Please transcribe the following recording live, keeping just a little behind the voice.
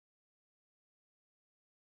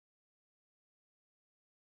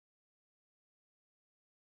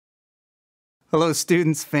Hello,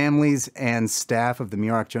 students, families, and staff of the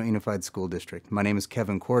Muroc Joint Unified School District. My name is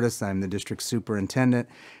Kevin Cordes. I'm the district superintendent,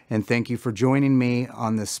 and thank you for joining me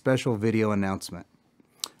on this special video announcement.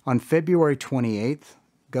 On February 28th,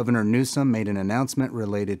 Governor Newsom made an announcement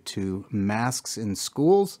related to masks in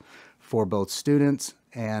schools for both students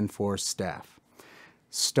and for staff.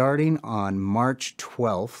 Starting on March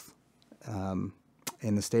 12th,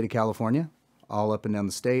 in the state of California, all up and down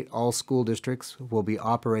the state, all school districts will be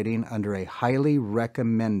operating under a highly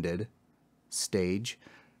recommended stage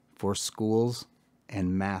for schools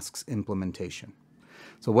and masks implementation.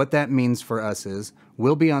 So what that means for us is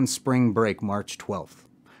we'll be on spring break March 12th.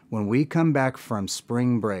 When we come back from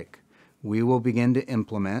spring break, we will begin to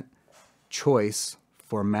implement choice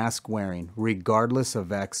for mask wearing, regardless of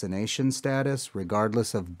vaccination status,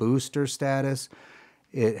 regardless of booster status.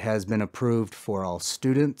 It has been approved for all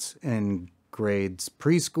students in grades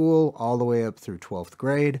preschool all the way up through 12th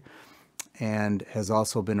grade, and has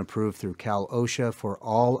also been approved through Cal OSHA for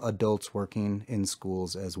all adults working in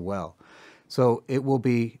schools as well. So it will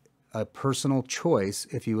be a personal choice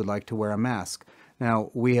if you would like to wear a mask.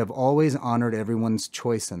 Now, we have always honored everyone's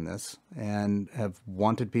choice in this and have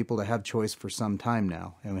wanted people to have choice for some time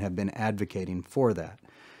now and have been advocating for that.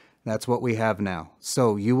 That's what we have now.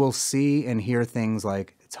 So you will see and hear things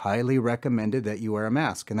like, it's highly recommended that you wear a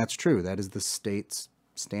mask. And that's true. That is the state's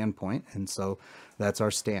standpoint. And so that's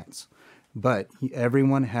our stance. But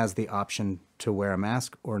everyone has the option to wear a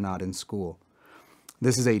mask or not in school.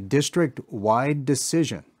 This is a district-wide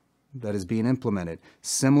decision that is being implemented,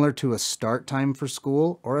 similar to a start time for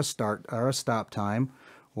school or a stop time,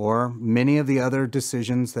 or many of the other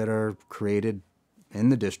decisions that are created in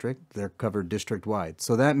the district. They're covered district-wide.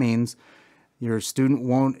 So that means your student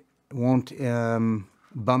won't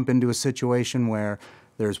bump into a situation where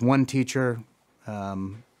there's one teacher,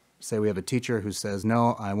 say we have a teacher who says,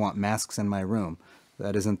 no, I want masks in my room.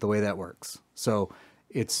 That isn't the way that works. So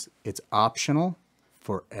it's optional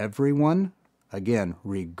for everyone, again,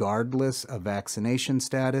 regardless of vaccination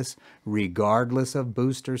status, regardless of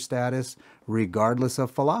booster status, regardless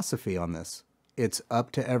of philosophy on this. It's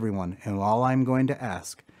up to everyone, and all I'm going to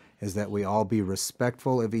ask is that we all be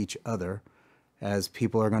respectful of each other as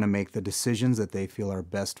people are going to make the decisions that they feel are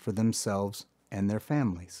best for themselves and their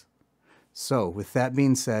families. So, with that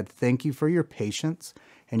being said, thank you for your patience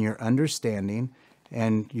and your understanding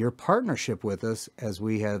and your partnership with us as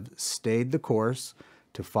we have stayed the course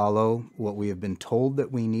to follow what we have been told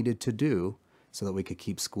that we needed to do so that we could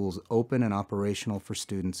keep schools open and operational for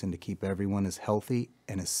students and to keep everyone as healthy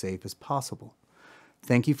and as safe as possible.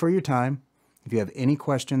 Thank you for your time. If you have any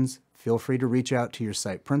questions, feel free to reach out to your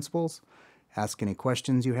site principals, ask any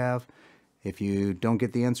questions you have. If you don't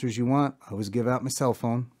get the answers you want, I always give out my cell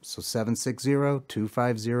phone, so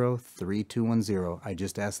 760-250-3210. I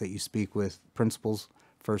just ask that you speak with principals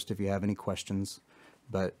first if you have any questions,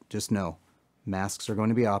 but just know, masks are going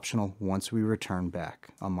to be optional once we return back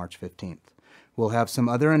on March 15th. We'll have some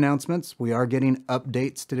other announcements. We are getting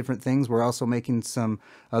updates to different things. We're also making some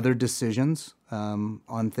other decisions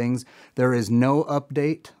on things. There is no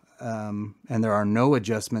update and there are no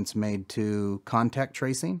adjustments made to contact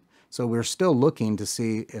tracing. So we're still looking to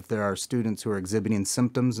see if there are students who are exhibiting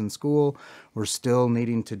symptoms in school. We're still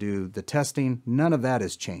needing to do the testing. None of that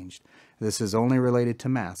has changed. This is only related to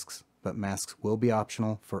masks, but masks will be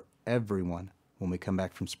optional for everyone when we come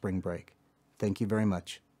back from spring break. Thank you very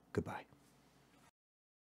much. Goodbye.